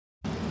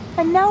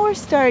And now we're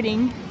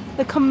starting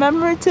the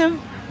commemorative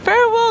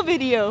farewell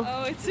video.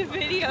 Oh, it's a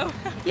video.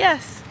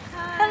 Yes.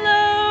 Hi.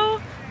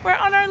 Hello. We're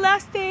on our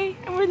last day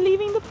and we're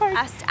leaving the park.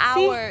 Last See?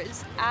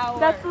 hours.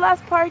 That's the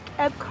last park,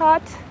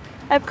 Epcot.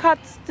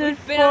 Epcot stood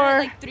We've been for... on it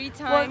like 3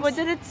 times. What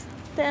did it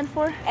stand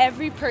for?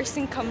 Every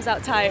person comes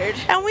out tired.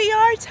 And we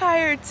are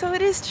tired, so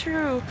it is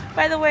true.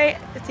 By the way,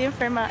 it's the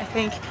enferma, I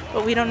think,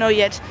 but we don't know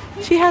yet.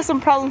 She has some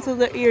problems with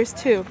her ears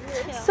too.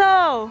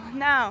 So,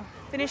 now,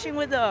 finishing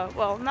with the,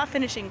 well, not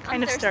finishing,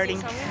 kind of starting.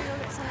 So I'm gonna go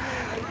get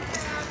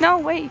something. No,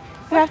 wait.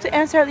 We have to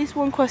answer at least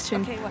one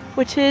question. Okay, what?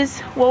 Which is,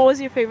 what was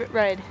your favorite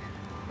ride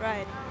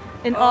Right.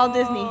 in all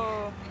Disney?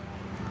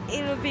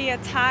 It'll be a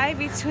tie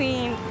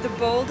between the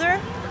Boulder,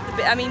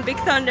 Big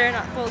Thunder,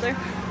 not Boulder,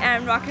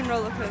 and Rock and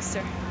Roller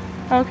Coaster.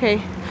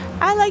 Okay.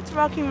 I liked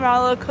Rocking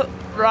Roller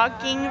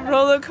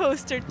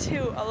Coaster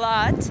too a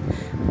lot,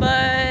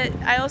 but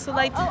I also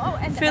liked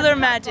and Filler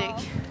the Magic.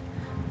 Ball.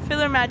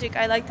 Filler Magic,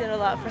 I liked it a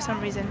lot for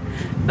some reason.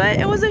 But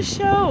it was a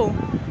show.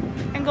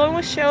 And going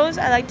with shows,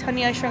 I liked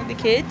Honey, I Shrunk the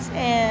Kids,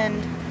 and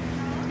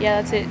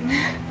yeah, that's it.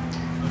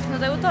 No,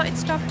 they thought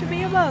it's tough to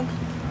be a bug.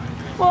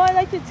 Well, I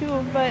liked it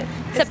too, but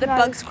Except the not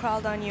bugs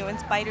crawled on you and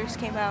spiders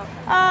came out.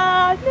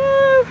 Ah,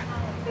 no!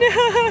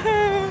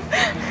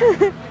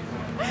 No!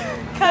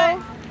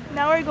 So,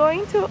 now we're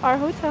going to our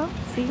hotel.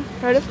 See,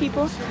 a lot of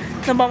people.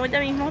 Nos vamos ya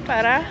mismo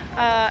para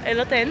el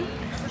hotel.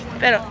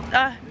 Pero,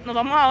 nos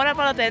vamos ahora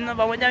para el hotel, nos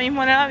vamos ya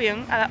mismo en el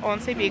avión a las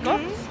 11 y pico.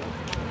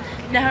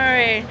 Déjame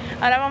ver.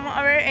 Ahora vamos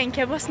a ver en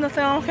qué bus nos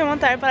tenemos que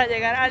montar para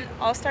llegar al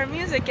All Star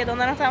Music, que es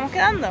donde nos estamos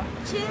quedando.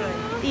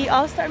 Y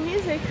All Star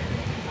Music,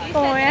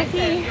 como ven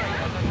aquí,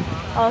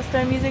 All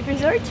Star Music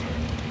Resort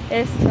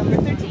is number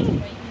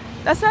 13.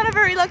 That's not a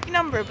very lucky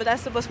number, but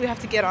that's the bus we have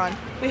to get on.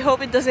 We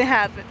hope it doesn't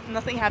happen,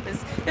 nothing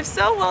happens. If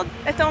so, well,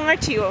 esto es un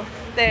archivo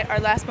de our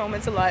last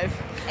moments alive.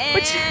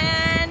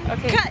 And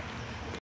okay. cut!